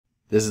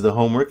This is the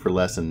homework for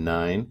lesson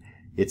 9.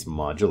 It's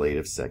module 8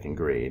 of 2nd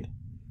grade.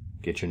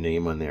 Get your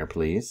name on there,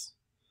 please.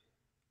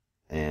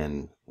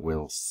 And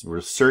we're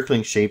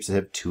circling shapes that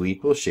have 2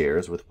 equal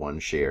shares with 1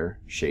 share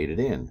shaded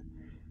in.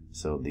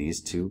 So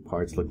these 2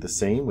 parts look the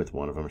same with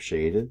one of them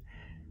shaded.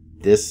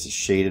 This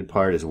shaded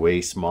part is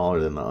way smaller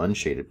than the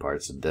unshaded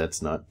part, so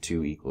that's not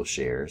 2 equal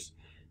shares.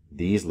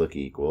 These look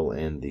equal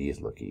and these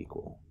look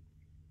equal.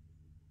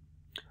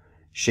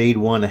 Shade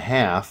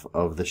 1/2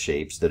 of the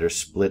shapes that are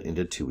split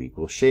into 2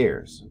 equal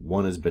shares.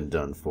 One has been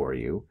done for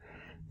you.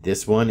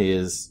 This one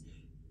is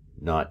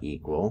not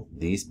equal.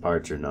 These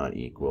parts are not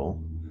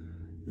equal.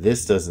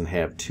 This doesn't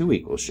have 2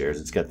 equal shares.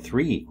 It's got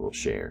 3 equal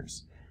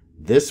shares.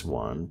 This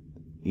one,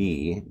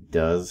 E,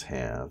 does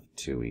have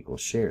 2 equal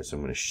shares. So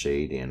I'm going to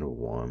shade in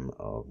one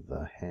of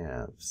the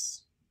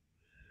halves.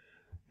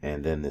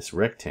 And then this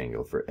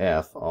rectangle for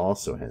F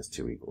also has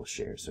 2 equal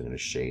shares. So I'm going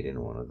to shade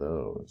in one of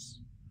those.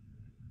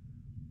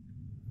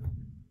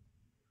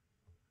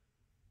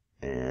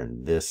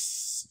 And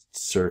this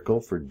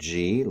circle for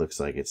G looks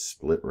like it's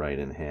split right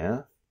in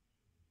half.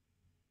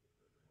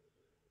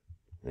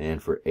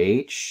 And for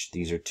H,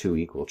 these are 2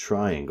 equal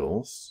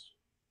triangles.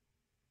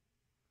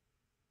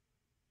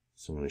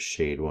 So I'm going to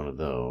shade one of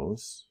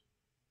those.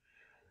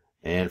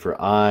 And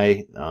for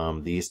I,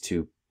 these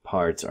 2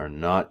 parts are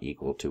not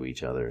equal to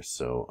each other,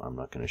 so I'm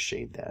not going to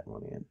shade that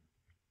one in.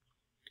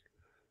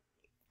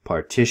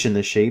 Partition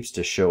the shapes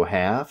to show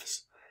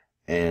halves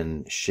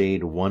and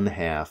shade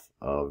 1/2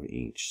 of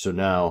each. So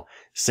now,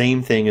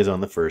 same thing as on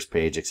the first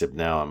page, except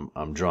now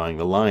I'm drawing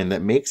the line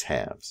that makes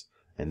halves,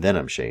 and then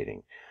I'm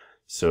shading.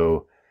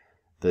 So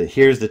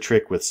here's the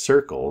trick with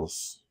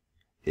circles,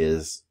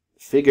 is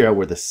figure out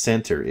where the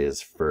center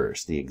is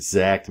first, the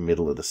exact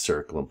middle of the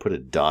circle, and put a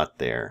dot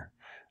there.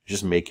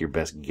 Just make your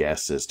best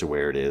guess as to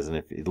where it is, and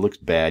if it looks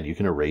bad, you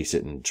can erase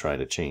it and try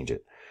to change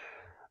it.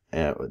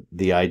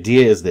 The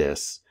idea is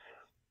this,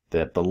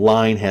 that the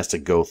line has to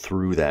go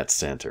through that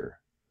center.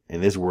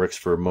 And this works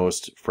for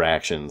most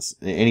fractions.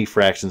 Any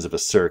fractions of a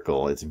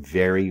circle, it's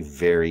very,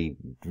 very,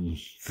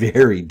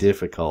 very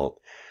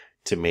difficult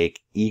to make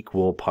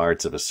equal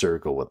parts of a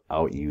circle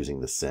without using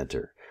the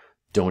center.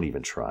 Don't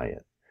even try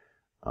it.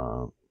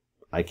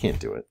 I can't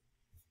do it.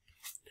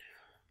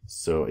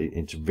 So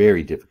it's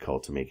very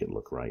difficult to make it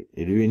look right.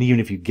 And even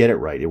if you get it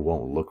right, it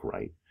won't look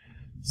right.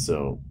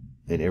 So,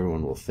 and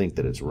everyone will think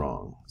that it's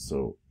wrong.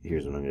 So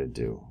here's what I'm going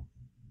to do.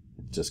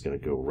 It's just going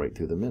to go right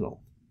through the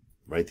middle,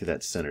 right through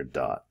that center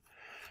dot,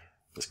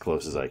 as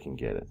close as I can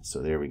get it.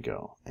 So there we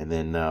go. And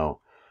then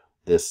now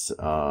this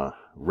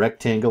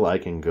rectangle, I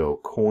can go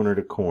corner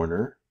to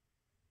corner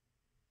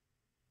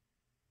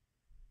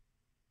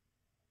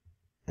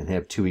and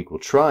have 2 equal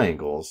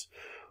triangles,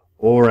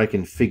 or I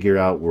can figure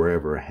out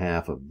wherever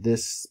half of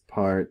this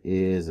part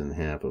is and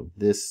half of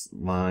this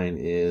line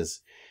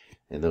is,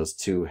 and those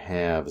 2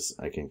 halves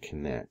I can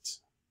connect.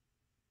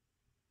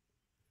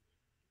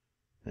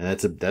 And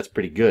that's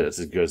pretty good. That's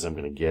as good as I'm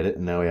going to get it.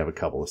 And now we have a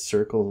couple of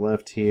circles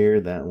left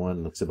here. That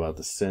one looks about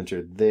the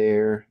center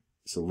there.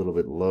 It's a little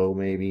bit low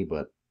maybe,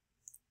 but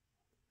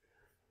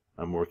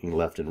I'm working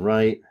left and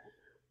right.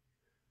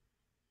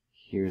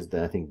 Here's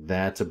that. I think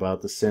that's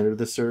about the center of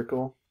the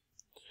circle.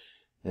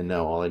 And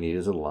now all I need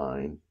is a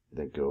line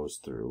that goes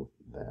through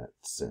that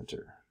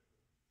center.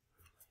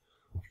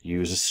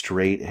 Use a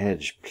straight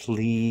edge.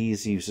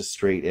 Please use a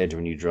straight edge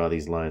when you draw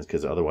these lines,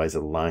 because otherwise the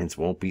lines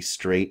won't be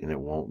straight and it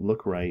won't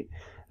look right.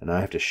 And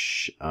I have to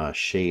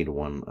shade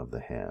one of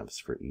the halves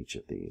for each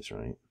of these,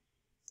 right?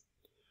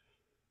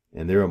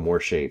 And there are more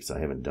shapes I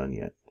haven't done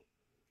yet,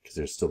 because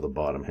there's still the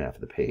bottom half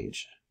of the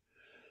page.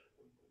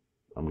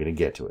 I'm going to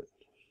get to it.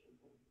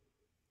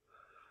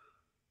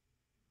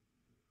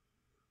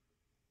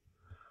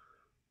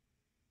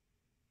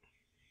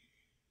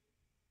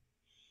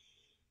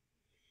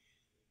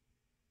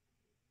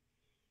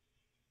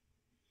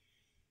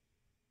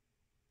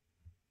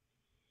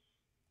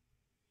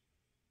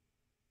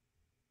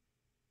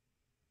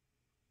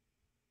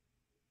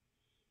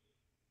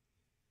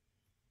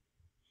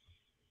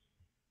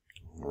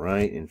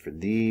 Right, and for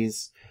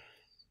these,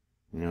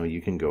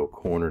 you can go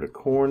corner to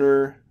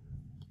corner.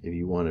 If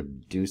you want to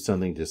do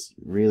something just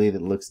really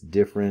that looks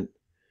different,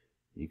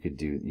 you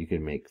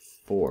could make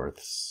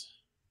fourths.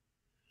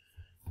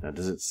 Now,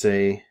 does it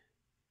say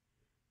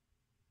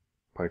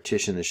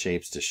partition the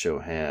shapes to show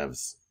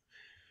halves?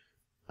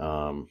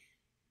 Yeah,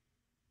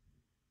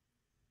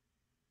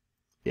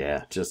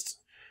 just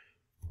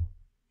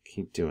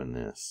keep doing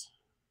this.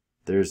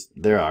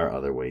 There are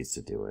other ways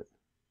to do it,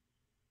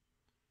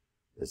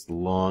 as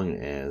long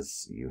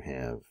as you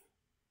have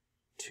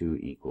 2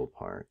 equal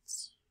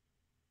parts.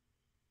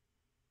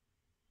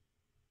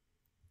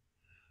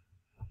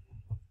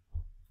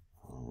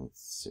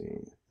 Let's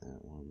see,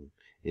 that one.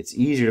 It's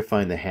easier to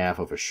find the half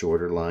of a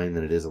shorter line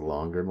than it is a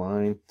longer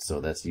line, so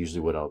that's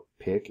usually what I'll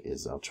pick,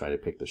 is I'll try to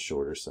pick the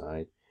shorter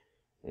side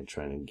and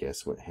try to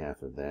guess what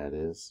half of that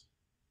is,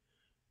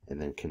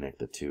 and then connect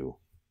the 2.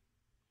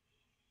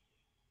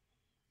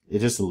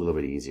 It's just a little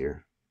bit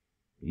easier.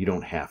 You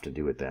don't have to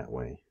do it that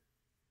way.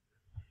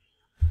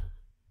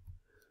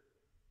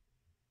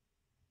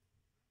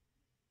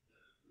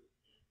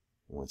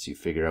 Once you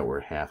figure out where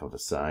half of a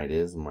side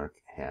is,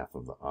 mark half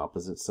of the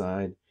opposite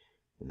side,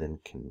 and then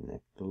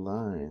connect the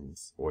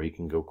lines. Or you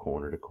can go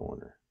corner to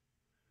corner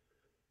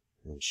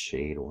and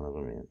shade one of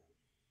them in.